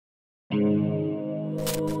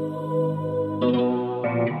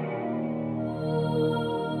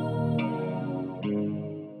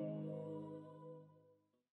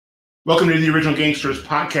Welcome to the Original Gangsters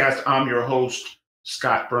podcast. I'm your host,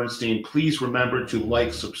 Scott Burnstein. Please remember to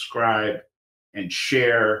like, subscribe, and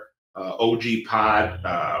share OG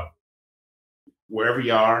Pod wherever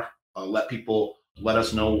you are. Let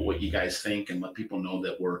us know what you guys think, and let people know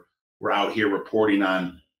that we're out here reporting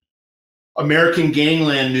on American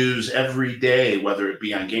gangland news every day, whether it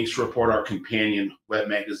be on Gangster Report, our companion web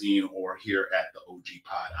magazine, or here at the OG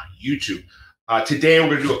Pod on YouTube. Today, we're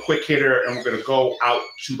going to do a quick hitter, and we're going to go out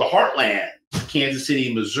to the heartland, Kansas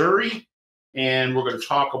City, Missouri, and we're going to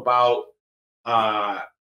talk about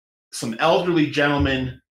some elderly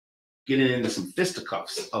gentlemen getting into some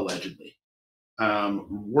fisticuffs, allegedly.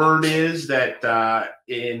 Word is that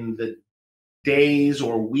in the days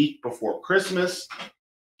or week before Christmas,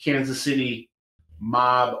 Kansas City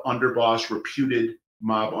reputed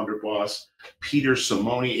mob underboss, Peter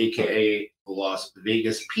Simone, a.k.a. Las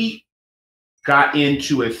Vegas Pete, got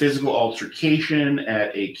into a physical altercation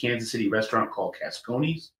at a Kansas City restaurant called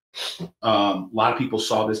Casconi's. A lot of people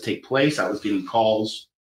saw this take place. I was getting calls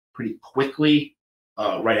pretty quickly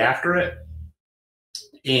right after it.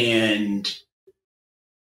 And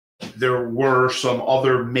there were some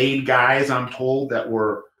other made guys, I'm told, that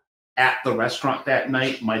were at the restaurant that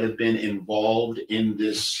night, might have been involved in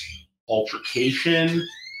this altercation.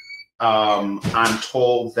 I'm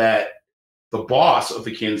told that the boss of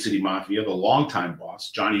the Kansas City Mafia, the longtime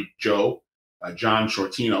boss, John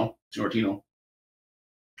Shortino,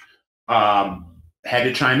 had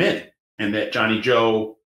to chime in, and that Johnny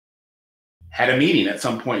Joe had a meeting at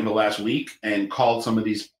some point in the last week and called some of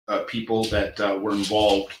these people that were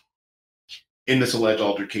involved in this alleged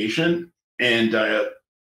altercation and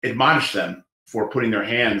admonished them for putting their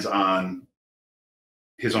hands on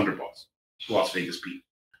his underboss, Las Vegas Pete.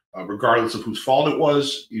 Regardless of whose fault it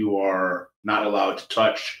was, you are not allowed to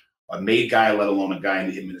touch a made guy, let alone a guy in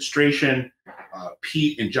the administration.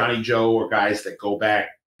 Pete and Johnny Joe are guys that go back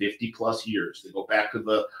 50 plus years. They go back to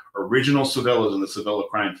the original Sevillas and the Sevilla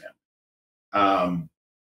crime family.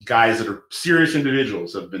 Guys that are serious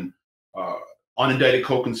individuals, have been unindicted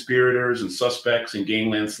co-conspirators and suspects in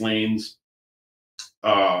gangland slayings.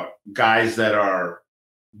 Guys that are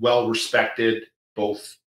well respected,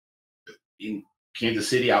 both in Kansas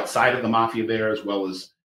City, outside of the Mafia there, as well as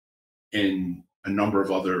in a number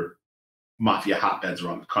of other Mafia hotbeds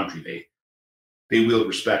around the country. They wield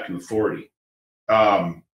respect and authority.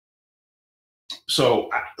 So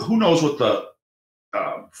who knows what the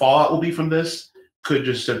fallout will be from this? Could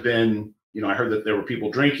just have been, I heard that there were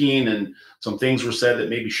people drinking and some things were said that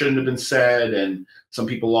maybe shouldn't have been said, and some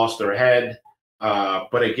people lost their head.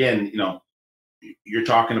 But again, you're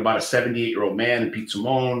talking about a 78-year-old man, and Pete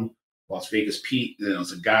Simone, Las Vegas Pete,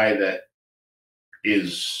 is a guy that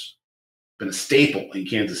is been a staple in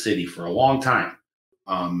Kansas City for a long time.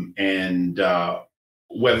 And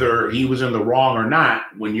whether he was in the wrong or not,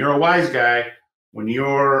 when you're a wise guy, when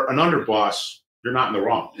you're an underboss, you're not in the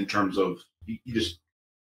wrong in terms of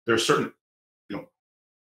there's certain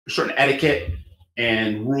etiquette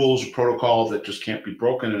and rules, protocol that just can't be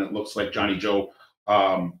broken. And it looks like Johnny Joe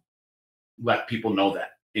let people know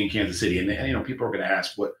that in Kansas City. And people are going to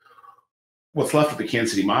ask what's left of the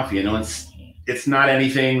Kansas City Mafia. It's not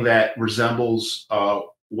anything that resembles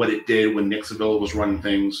what it did when Nick Sevilla was running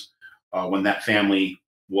things, when that family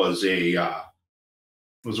was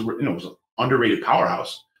was an underrated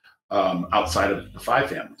powerhouse outside of the five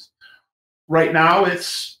families. Right now,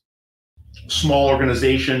 it's a small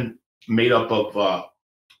organization made up of a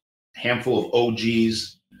handful of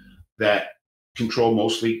OGs that control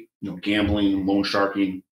mostly gambling, loan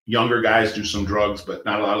sharking. Younger guys do some drugs, but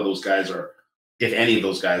not a lot of those guys are, if any of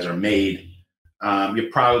those guys are made. You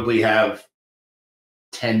probably have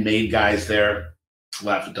 10 made guys there,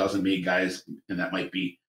 half a dozen made guys, and that might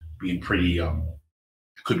be being pretty,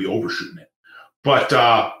 could be overshooting it. But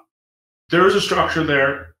there is a structure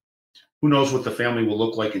there. Who knows what the family will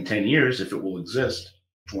look like in 10 years, if it will exist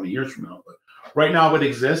 20 years from now. But right now it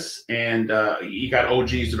exists, and you got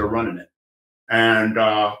OGs that are running it. And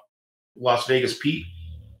Las Vegas Pete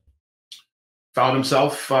found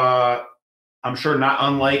himself, I'm sure not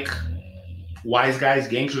unlike wise guys,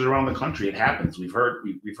 gangsters around the country. It happens. We've heard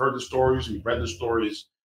the stories. We've read the stories.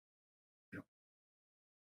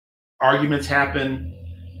 Arguments happen.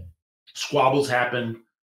 Squabbles happen.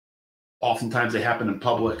 Oftentimes they happen in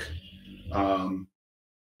public. And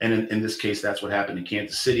in this case, that's what happened in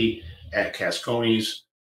Kansas City at Casconi's.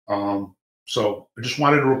 So I just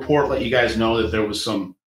wanted to report, let you guys know that there was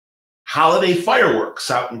some holiday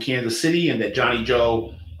fireworks out in Kansas City, and that Johnny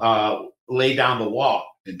Joe laid down the law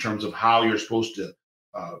in terms of how you're supposed to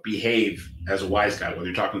behave as a wise guy, whether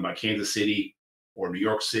you're talking about Kansas City or New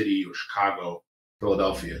York City or Chicago.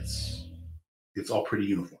 Philadelphia, it's all pretty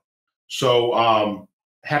uniform. So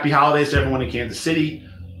happy holidays to everyone in Kansas City.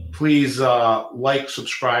 Please like,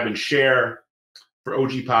 subscribe, and share. For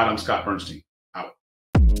OG Pod, I'm Scott Burnstein.